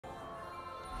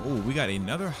Oh, we got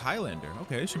another Highlander.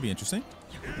 Okay, this should be interesting.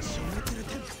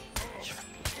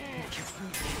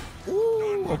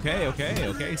 Ooh,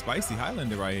 okay. Spicy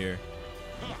Highlander right here.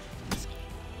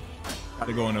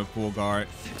 Gotta go in a full guard.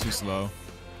 Too slow.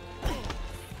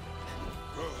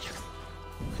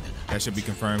 That should be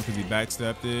confirmed because he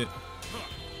backstepped it.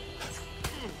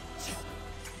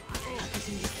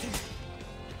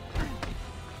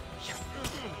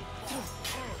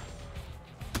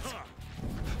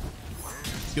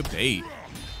 Good bait.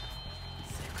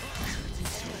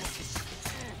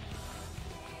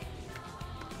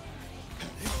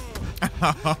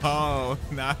 Oh,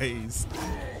 nice.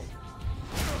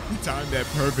 He timed that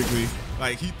perfectly.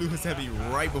 Like, he threw his heavy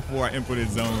right before I inputted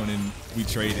zone and we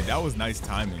traded. That was nice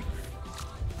timing.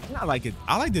 I like it.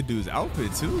 I like the dude's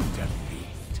outfit too.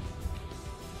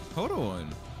 Hold on.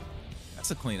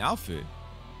 That's a clean outfit.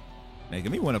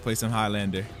 Making me want to play some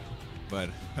Highlander. But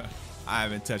I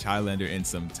haven't touched Highlander in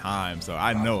some time, so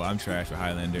I know I'm trash for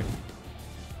Highlander.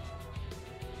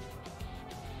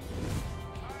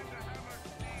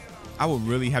 I would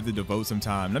really have to devote some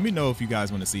time. Let me know if you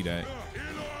guys want to see that.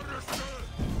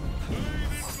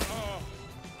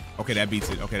 Okay, that beats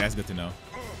it. Okay, that's good to know.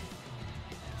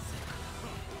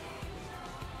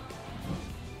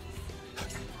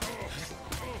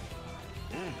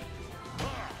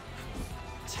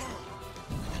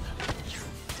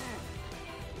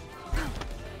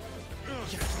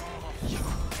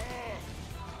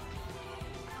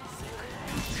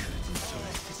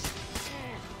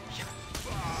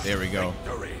 There we go.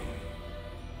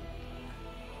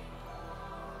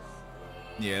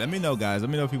 Yeah, let me know, guys. Let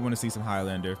me know if you want to see some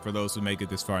Highlander. For those who make it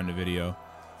this far in the video,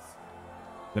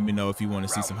 let me know if you want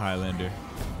to see some Highlander.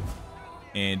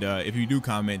 And if you do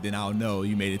comment, then I'll know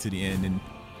you made it to the end, and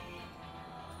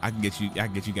I can get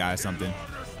you guys something.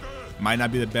 Might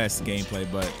not be the best gameplay,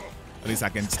 but at least I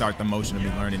can start the motion of me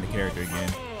learning the character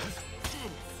again.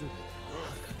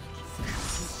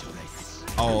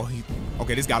 Oh,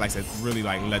 okay, this guy likes to really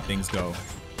like let things go.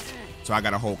 So I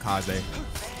got a whole Kaze.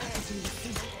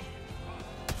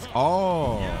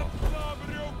 Oh.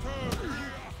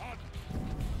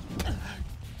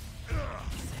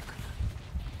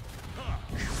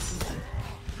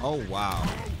 Oh, wow.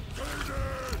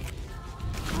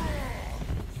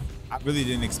 I really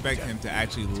didn't expect him to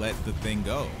actually let the thing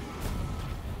go.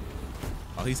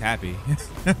 Oh, he's happy.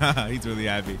 He's really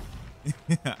happy.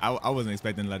 I wasn't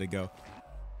expecting to let it go.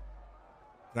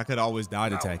 I could always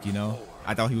dodge attack, you know?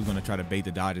 I thought he was going to try to bait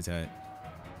the dodge attack.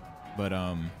 But,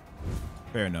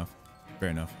 fair enough. Fair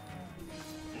enough.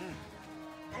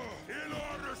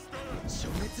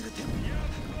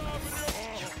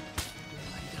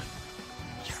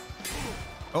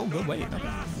 Oh, good wait. Okay.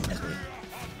 That's good.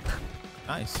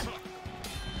 Nice.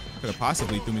 Could have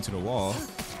possibly threw me to the wall.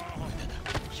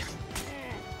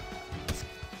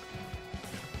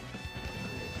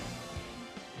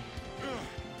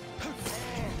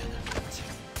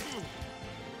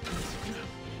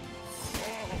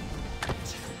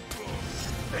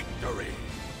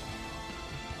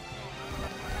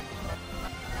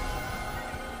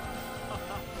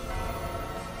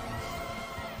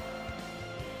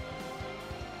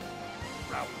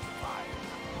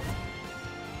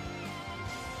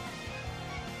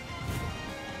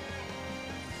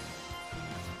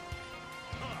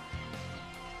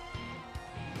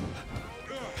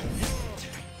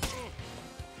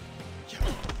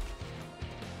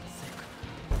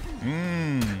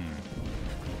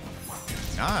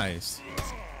 Nice.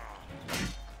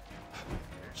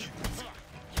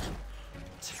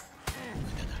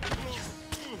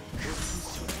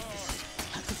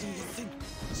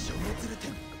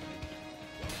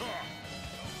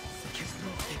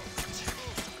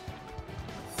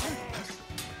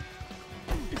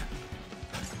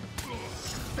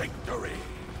 Victory.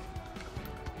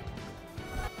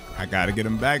 I gotta get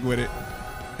him back with it.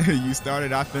 You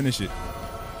started, I finish it.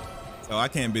 So I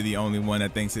can't be the only one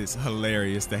that thinks it's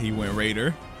hilarious that he went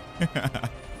Raider.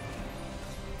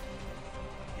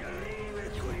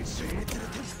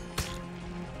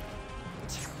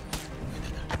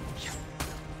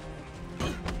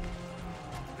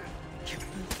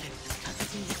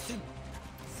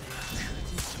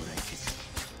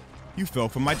 You fell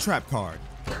for my trap card.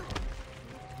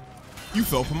 You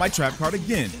fell for my trap card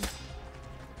again.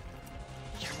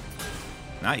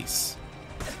 Nice.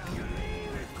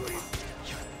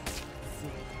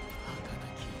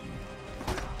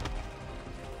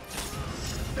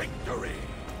 Victory.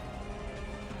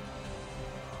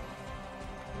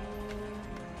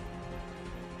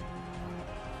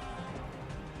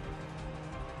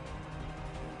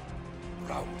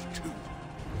 Round 2.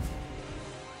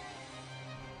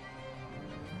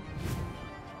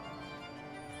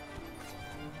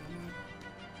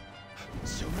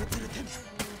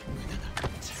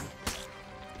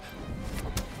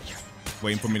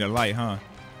 Waiting for me to light, huh?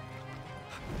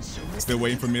 Still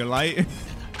waiting for me to light.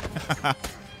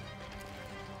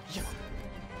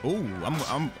 Ooh,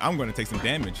 I'm gonna take some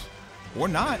damage, or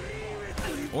not,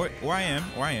 or I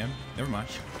am. Never mind.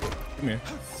 Come here.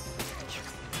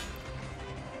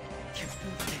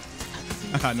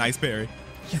 Nice parry.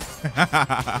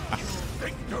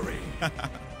 Victory.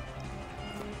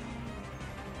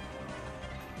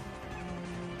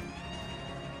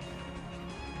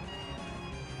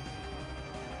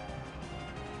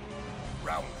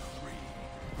 Round 3.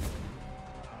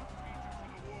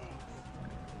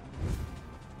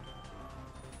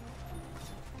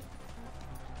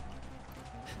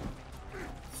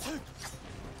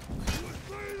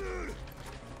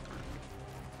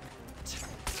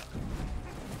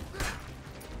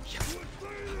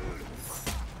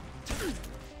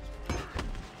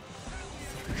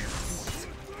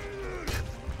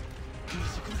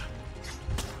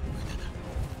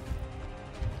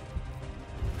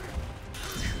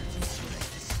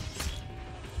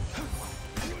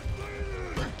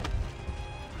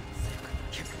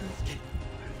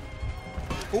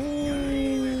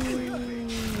 Ooh,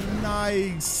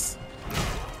 nice.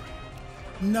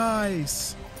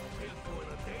 Nice.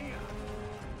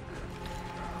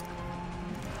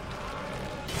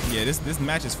 Yeah, this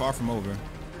match is far from over.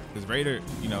 Because Raider,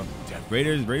 you know,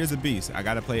 Raider's a beast. I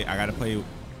gotta play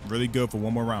really good for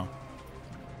one more round.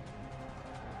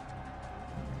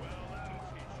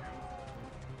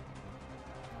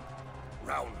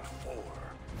 Round 4.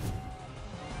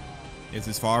 This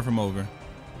is far from over.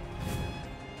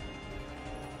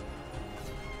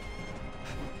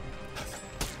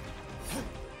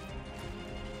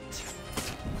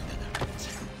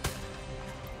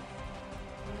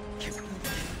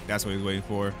 That's what he's waiting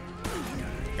for.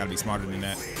 Gotta be smarter than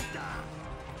that.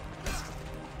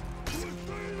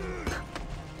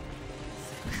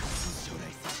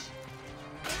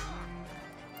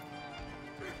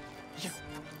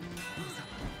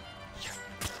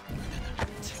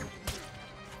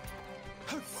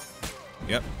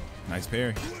 Yep, nice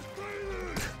parry.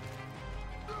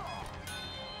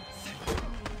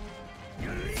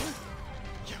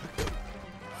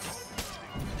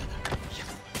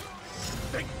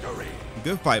 Victory.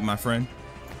 Good fight, my friend.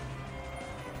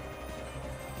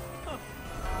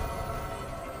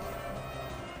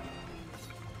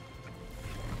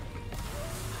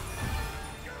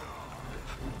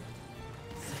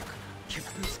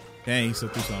 Dang, he still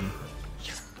threw something.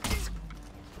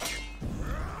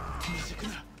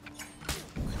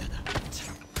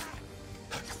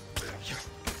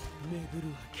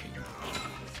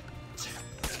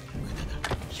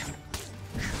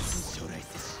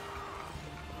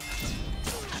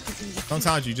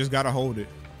 Sometimes you just gotta hold it.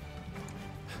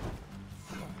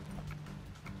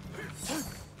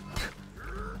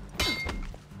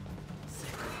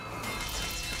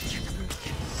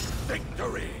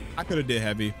 Victory. I could have did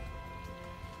heavy.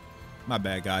 My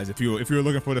bad, guys. If you were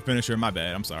looking for the finisher, my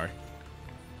bad. I'm sorry.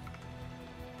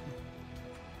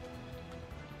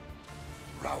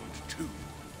 Round 2.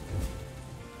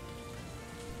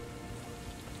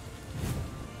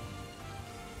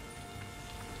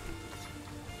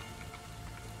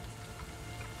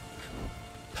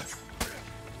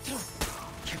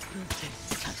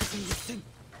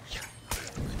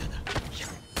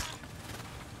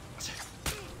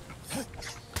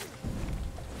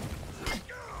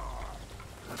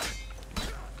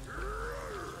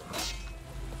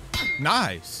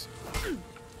 Nice.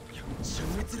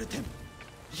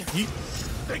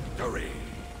 Victory.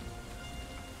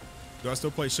 Do I still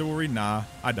play Chivalry? Nah,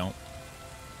 I don't.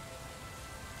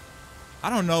 I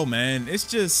don't know, man. It's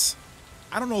just,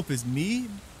 I don't know if it's me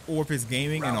or if it's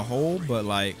gaming in a whole, but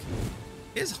like,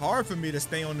 it's hard for me to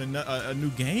stay on a new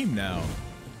game now.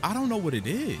 I don't know what it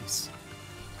is.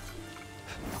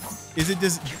 Is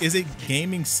it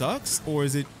gaming sucks, or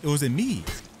is it me?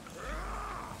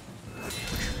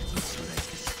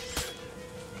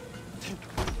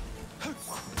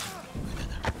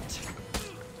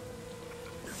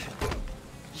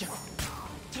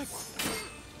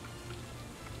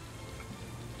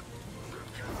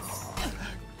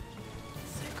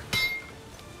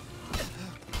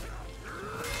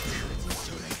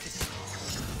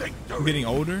 I'm getting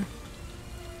older.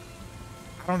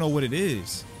 I don't know what it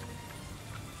is.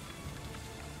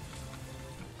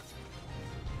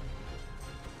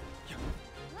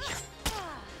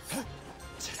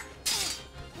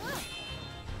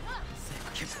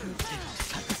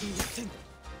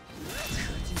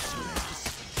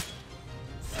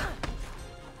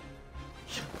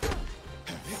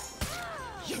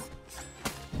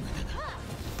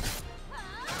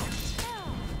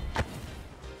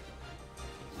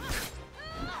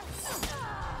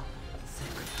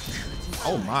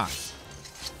 Oh my.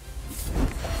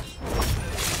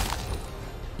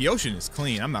 Kyoshin is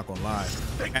clean. I'm not gonna lie.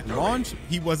 At launch,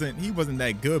 he wasn't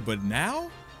that good, but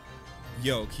now,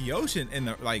 yo, Kyoshin in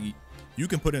the like, you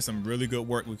can put in some really good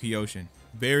work with Kyoshin.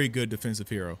 Very good defensive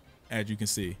hero, as you can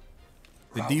see.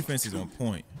 The defense is on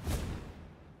point.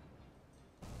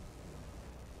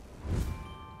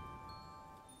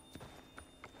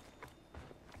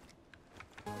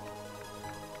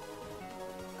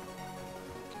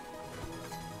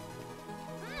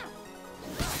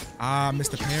 Ah,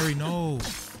 Mr. Parry, no.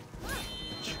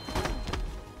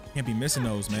 Can't be missing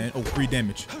those, man. Oh, 3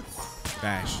 damage.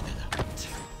 Bash.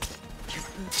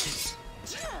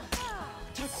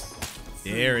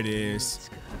 There it is.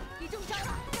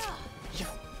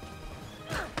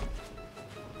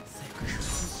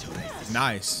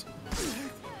 Nice.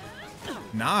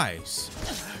 Nice.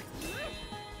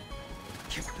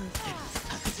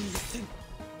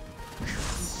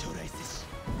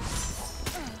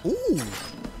 Ooh.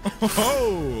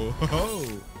 Oh,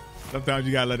 oh. Sometimes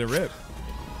you gotta let it rip.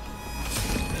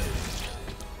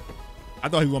 I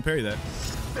thought he was gonna parry that.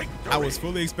 I was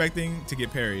fully expecting to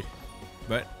get parried,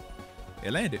 but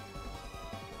it landed.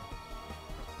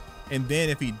 And then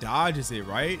if he dodges it,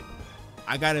 right?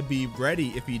 I gotta be ready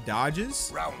if he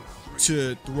dodges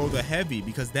to throw the heavy,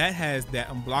 because that has that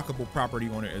unblockable property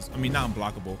on it. I mean, not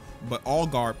unblockable, but all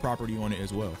guard property on it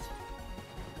as well.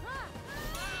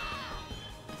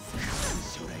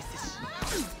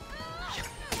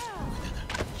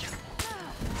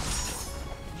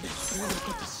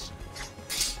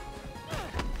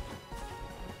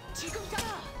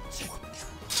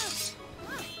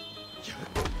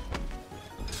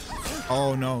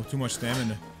 Oh no, too much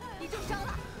stamina.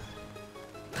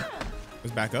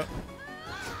 Let's back up.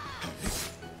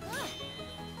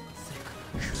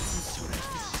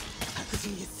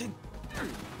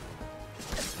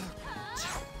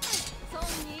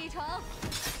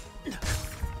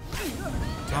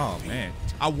 Oh man,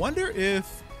 I wonder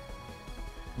if,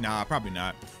 nah, probably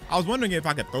not. I was wondering if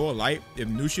I could throw a light, if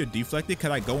Nusha deflected,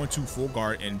 could I go into full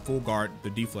guard and full guard the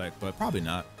deflect, but probably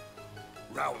not.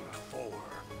 Round 4.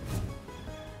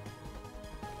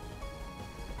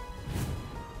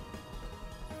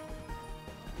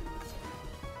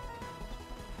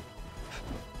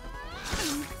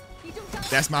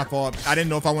 That's my fault. I didn't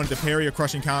know if I wanted to parry or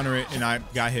crush and counter it, and I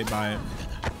got hit by it.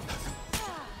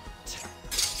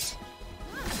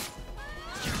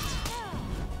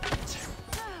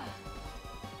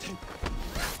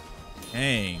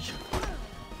 Dang.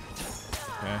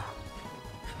 Okay.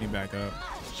 Let me back up.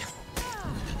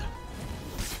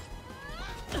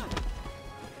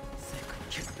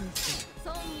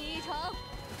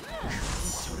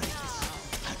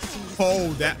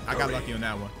 Oh, that I got lucky on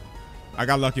that one. I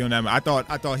got lucky on that one. I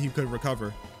thought he could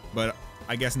recover, but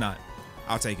I guess not.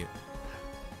 I'll take it.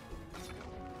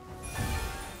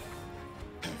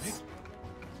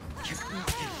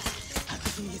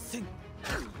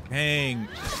 Dang.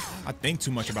 I think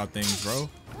too much about things, bro.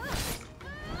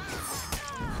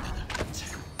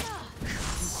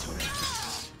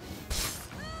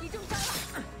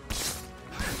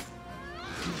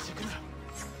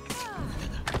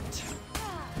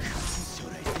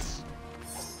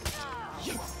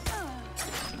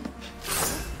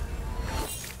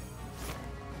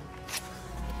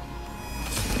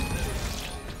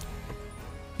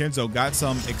 Kenzo got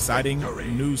some exciting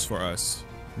news for us.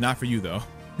 Not for you though.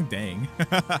 Dang.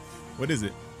 What is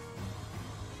it?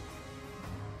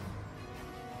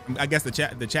 I guess the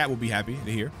chat will be happy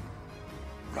to hear.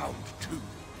 Round 2.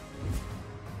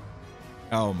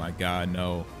 Oh my god,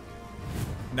 no.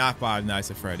 Not Five Nights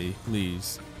at Freddy,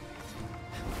 please.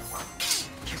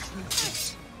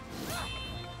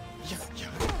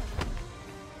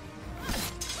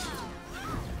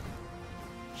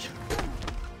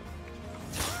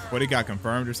 What, it got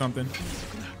confirmed or something?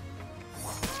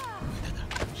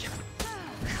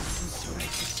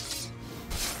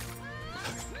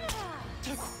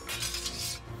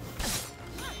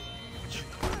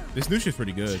 This new shit's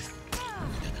pretty good.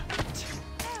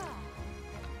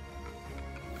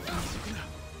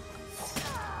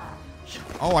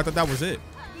 Oh, I thought that was it.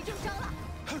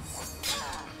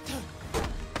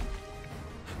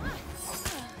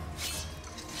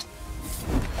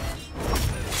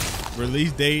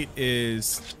 Release date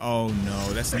is, oh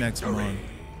no, that's next month.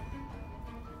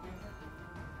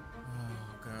 Oh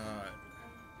god.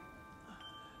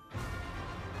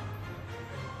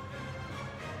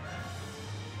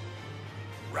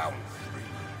 Round 3.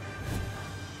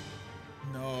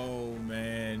 No,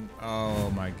 man.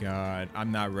 Oh my god.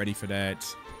 I'm not ready for that.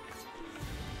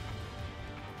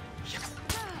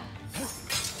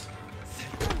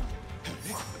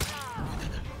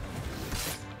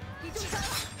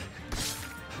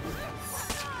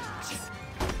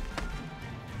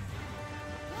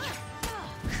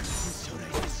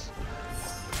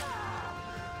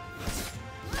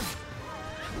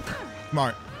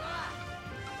 Smart.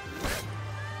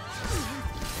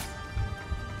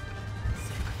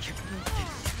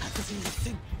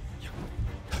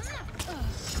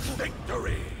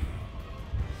 Victory!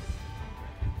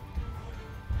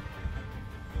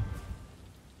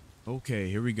 Okay,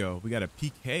 here we go. We got a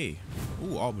PK.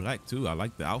 Ooh, all black too. I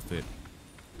like the outfit.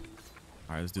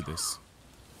 All right, let's do this.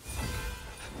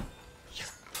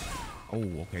 Oh,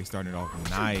 okay, starting it off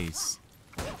nice.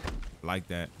 Like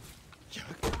that.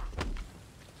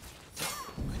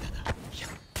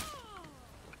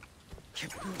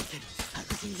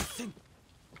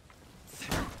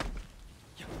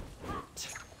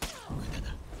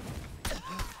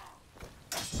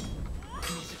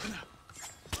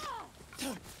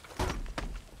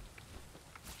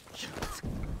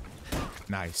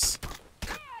 Nice.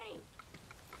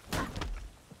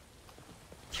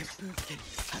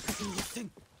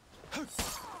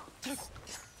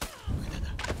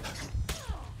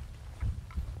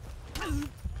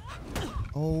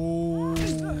 Oh,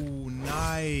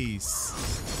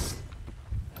 nice.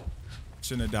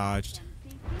 Shouldn't have dodged.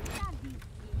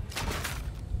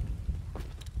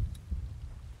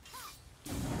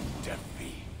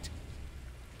 Defeat.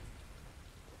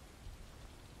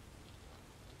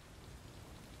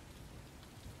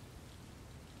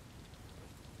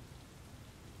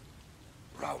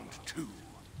 Round 2.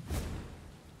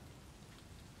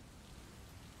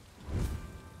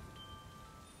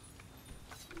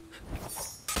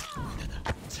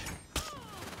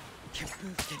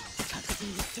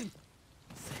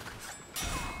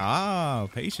 Ah,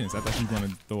 patience. I thought you were going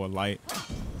to throw a light.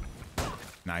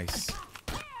 Nice.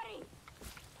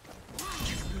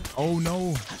 Oh,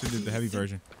 no. Should have did the heavy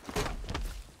version.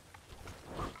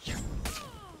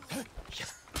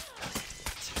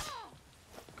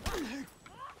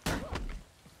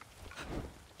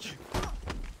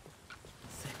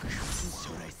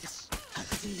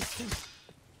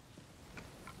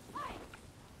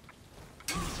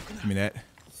 Give me that.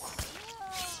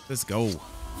 Let's go.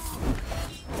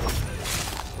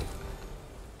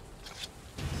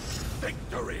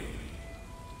 Victory.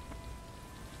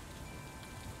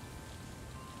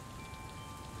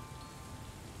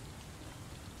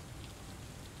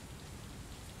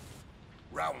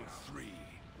 Round 3.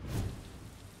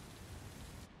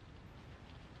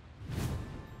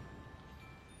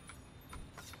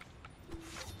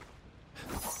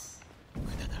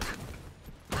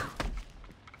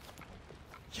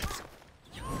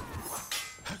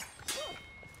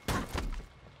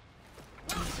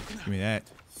 Give me that.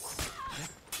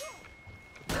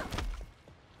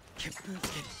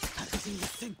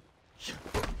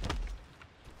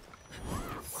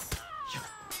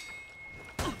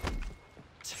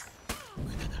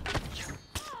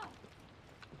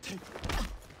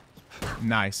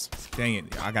 Nice. Dang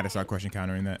it. I got to start crushing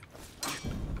countering that.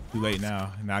 Too late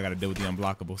now. Now I got to deal with the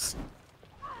unblockables.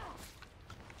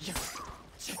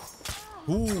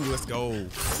 Ooh, let's go.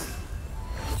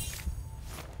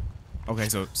 Okay,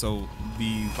 so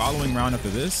the following round after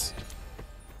this,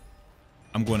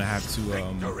 I'm going to have to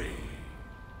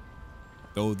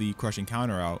throw the crushing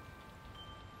counter out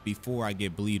before I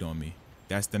get bleed on me.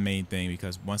 That's the main thing,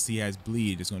 because once he has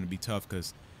bleed, it's going to be tough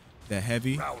because the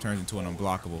heavy turns into an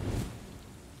unblockable.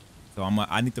 So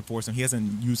I need to force him. He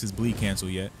hasn't used his bleed cancel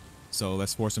yet, so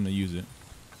let's force him to use it.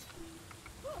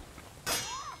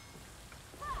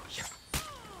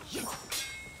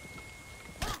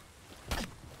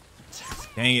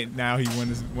 Dang it! Now he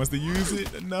wants to use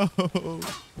it. No.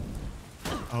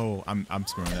 Oh, I'm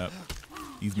screwing up.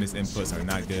 These missed inputs are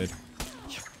not good.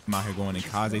 I'm out here going in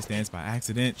Kaze stance by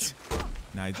accident.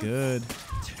 Not good.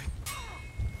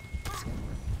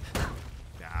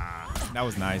 Ah, that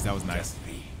was nice. That was nice.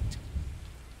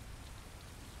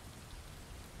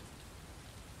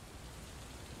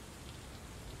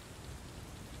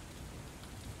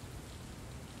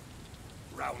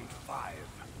 Round 5.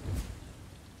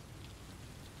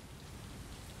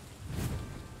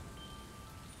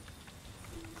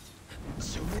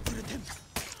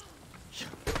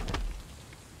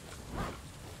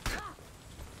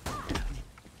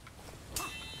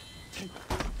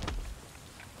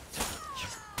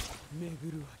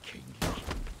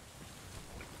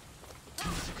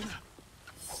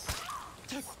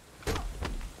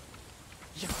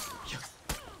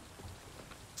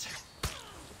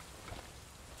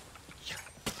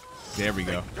 There we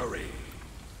go. Victory.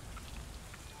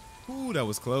 Ooh, that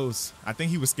was close. I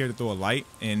think he was scared to throw a light,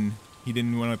 and he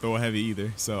didn't want to throw a heavy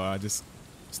either. So I just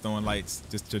throwing lights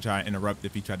just to try and interrupt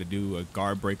if he tried to do a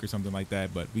guard break or something like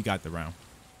that. But we got the round.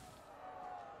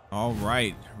 All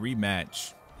right,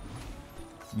 rematch.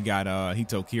 We got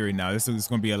Hitokiri now. This is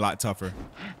going to be a lot tougher.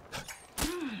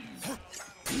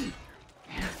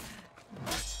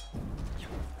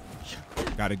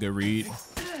 Got a good read.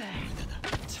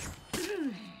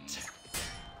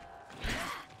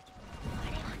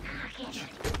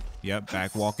 Yep,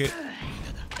 back walk it.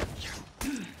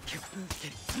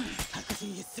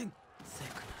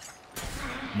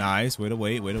 Nice. Way to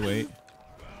wait. Way to wait.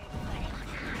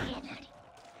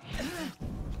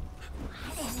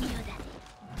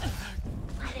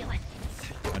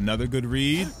 Another good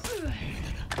read.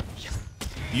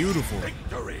 Beautiful.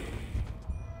 Victory.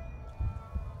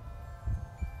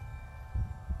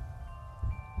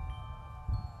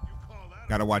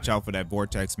 Gotta watch out for that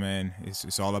vortex, man.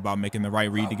 It's all about making the right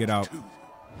read to get out.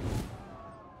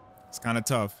 It's kind of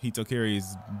tough. Hitokiri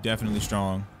is definitely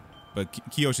strong, but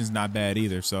Kyoshin's not bad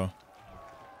either, so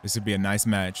this would be a nice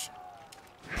match.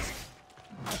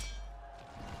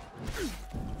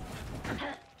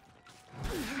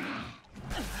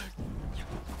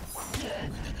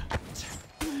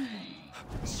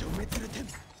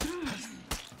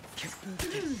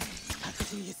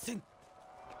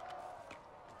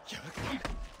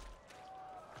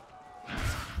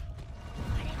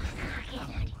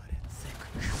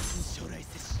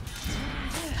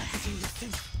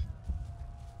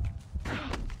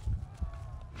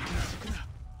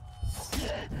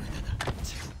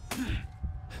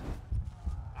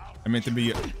 I meant to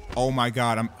be, oh my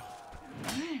God, I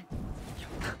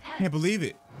can't believe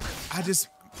it. That was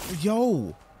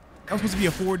supposed to be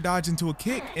a forward dodge into a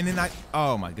kick, and then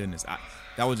oh my goodness,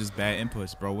 that was just bad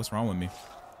inputs, bro. What's wrong with me?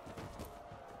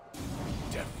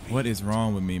 What is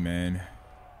wrong with me, man?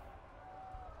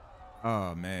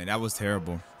 Oh man, that was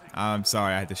terrible. I'm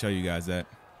sorry I had to show you guys that.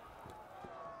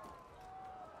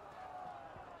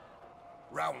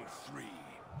 Round 3.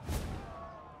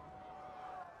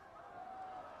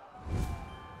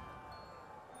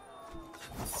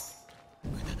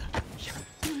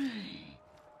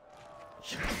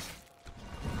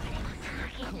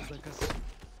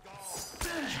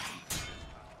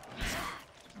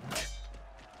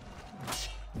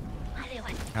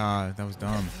 That was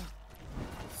dumb.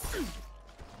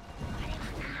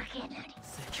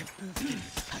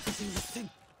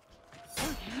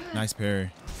 Nice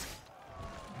parry.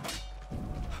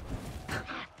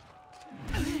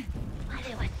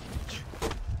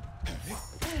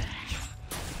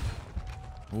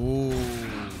 Ooh,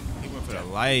 he went for the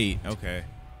light. Okay.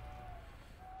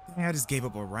 Dang, I just gave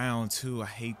up a round too. I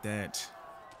hate that.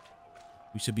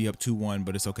 We should be up 2-1,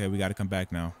 but it's okay. We got to come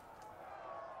back now.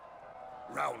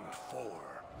 Round 4.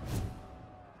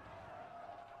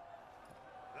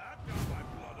 That got my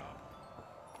blood up.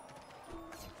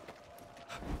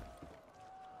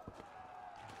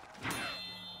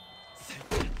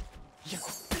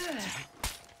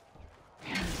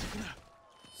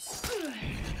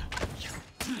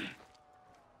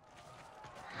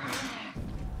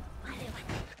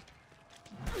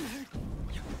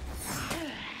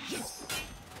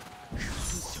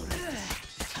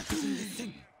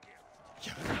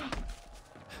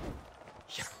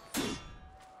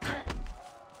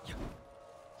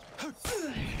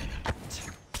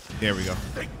 There we go.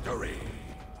 Victory.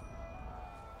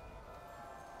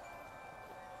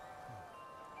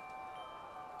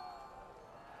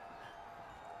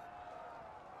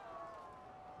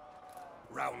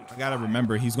 Round 5. I gotta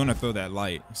remember he's gonna throw that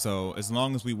light, so as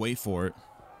long as we wait for it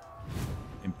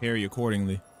and parry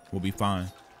accordingly, we'll be fine.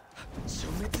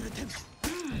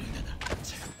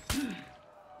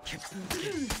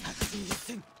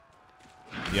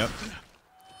 Yep.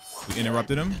 We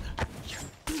interrupted him.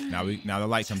 Now the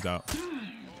light comes out.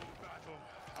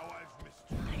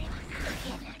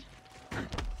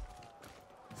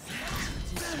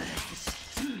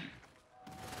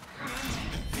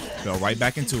 Go right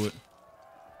back into it.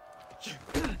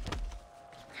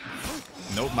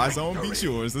 Nope, my zone beats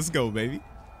yours. Let's go, baby.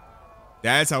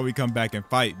 That's how we come back and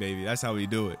fight, baby. That's how we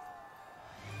do it.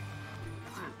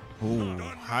 Ooh,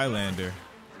 Highlander.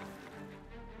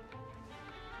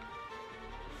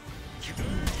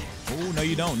 Oh, no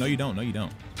you don't. No you don't. No you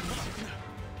don't.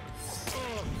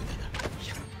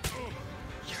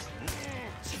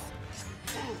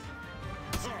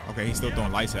 Okay, he's still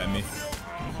throwing lights at me.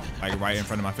 Like right in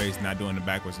front of my face, not doing the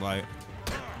backwards light.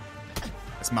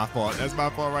 That's my fault. That's my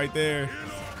fault right there.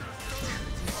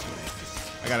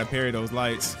 I gotta parry those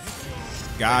lights.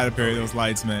 Gotta parry those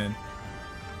lights, man.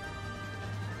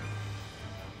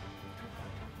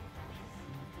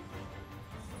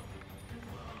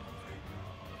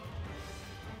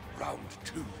 Round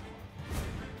 2.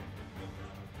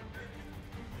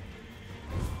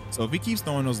 So if he keeps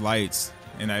throwing those lights,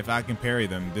 and if I can parry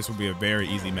them, this will be a very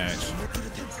easy match.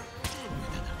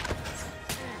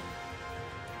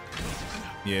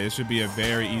 Yeah, this should be a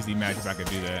very easy match if I could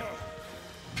do that.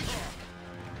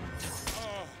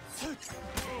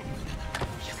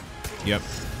 Yep.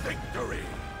 Victory.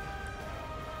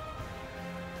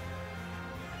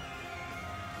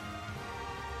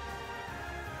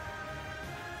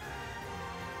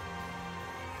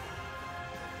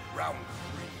 Round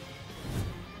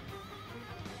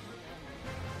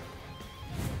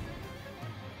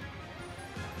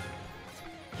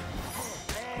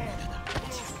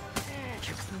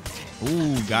 3.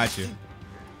 Ooh, gotcha.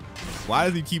 Why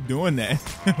does he keep doing that?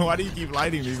 Why do you keep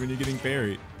lighting me when you're getting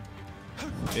parried?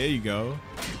 There you go.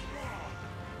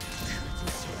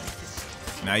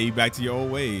 Now you back to your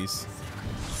old ways.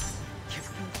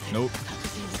 Nope.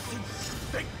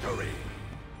 Victory.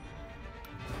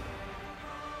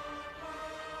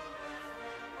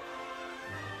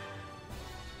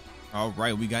 All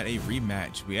right, we got a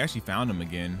rematch. We actually found him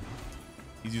again.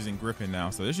 He's using Griffin now,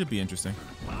 so this should be interesting.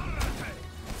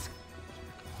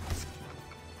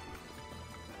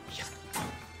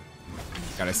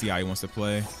 Gotta see how he wants to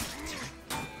play.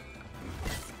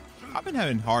 I've been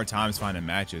having hard times finding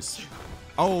matches.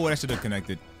 Oh, that should have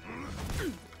connected.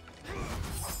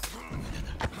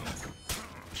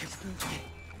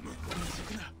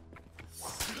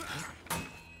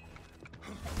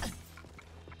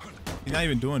 He's not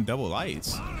even doing double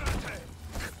lights.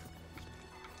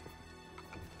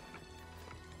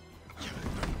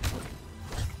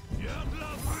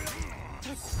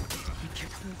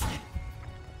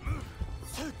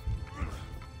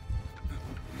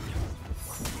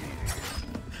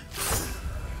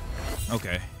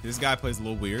 Okay, this guy plays a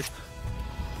little weird.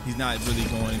 He's not really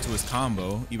going into his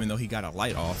combo, even though he got a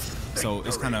light off. So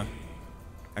it's kind of,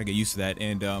 I get used to that.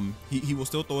 And he will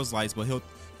still throw his lights, but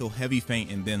he'll heavy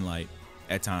feint and then light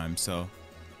at times. So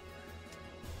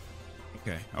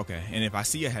okay. And if I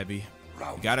see a heavy,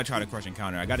 you gotta try to crush and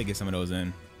counter. I gotta get some of those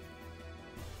in.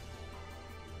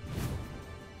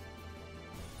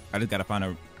 I just gotta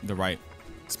find the right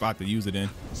spot to use it in,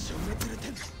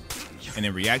 and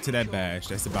then react to that bash.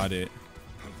 That's about it.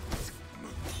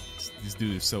 This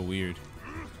dude is so weird.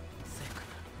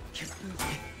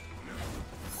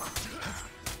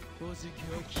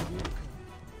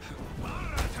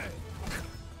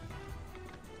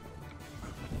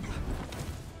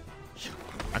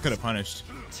 I could have punished.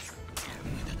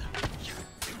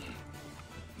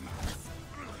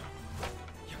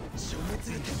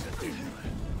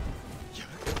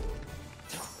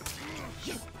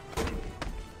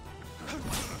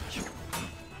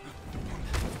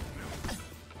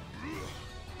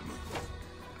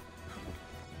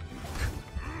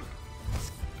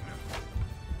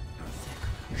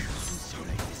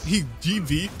 He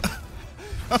GB.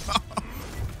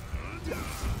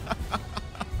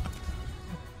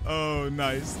 Oh,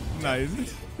 nice.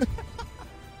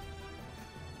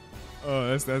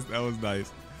 Oh, that was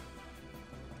nice.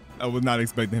 I was not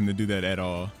expecting him to do that at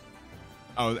all.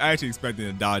 I was actually expecting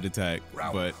a dodge attack,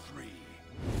 but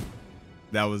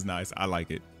that was nice. I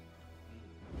like it.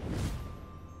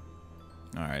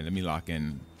 All right, let me lock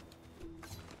in.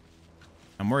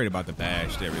 I'm worried about the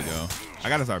bash. There we go. I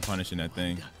gotta start punishing that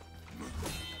thing.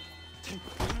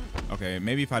 Okay,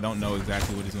 maybe if I don't know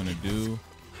exactly what he's gonna do.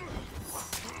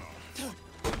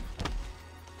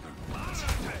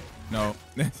 No.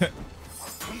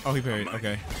 Oh, he parried.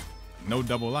 Okay. No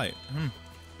double light.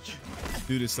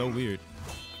 Dude is so weird.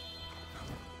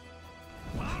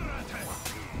 Are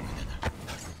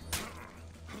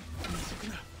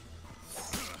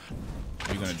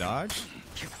you gonna dodge?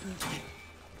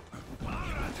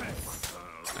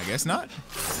 I guess not.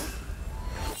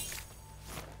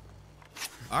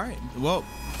 All right. Well,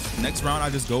 next round I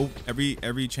just go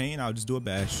every chain. I'll just do a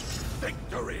bash.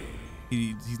 Victory.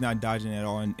 He's not dodging at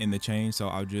all in the chain, so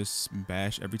I'll just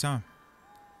bash every time.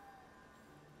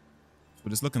 That's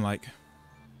what it's looking like.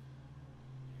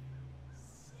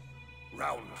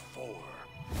 Round 4.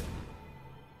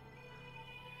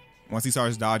 Once he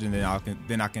starts dodging,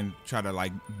 then I can try to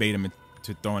like bait him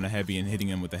into throwing a heavy and hitting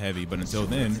him with a heavy. But until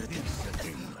then,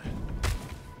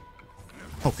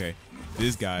 okay,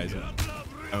 this guy's.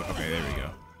 Oh, okay, there we go.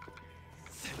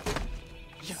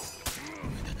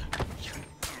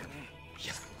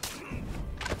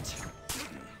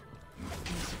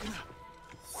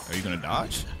 Are you gonna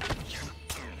dodge?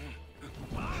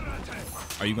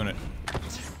 Are you gonna?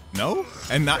 No,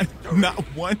 and not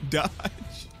one dodge.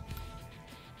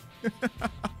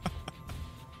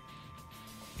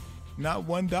 Not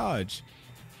one dodge.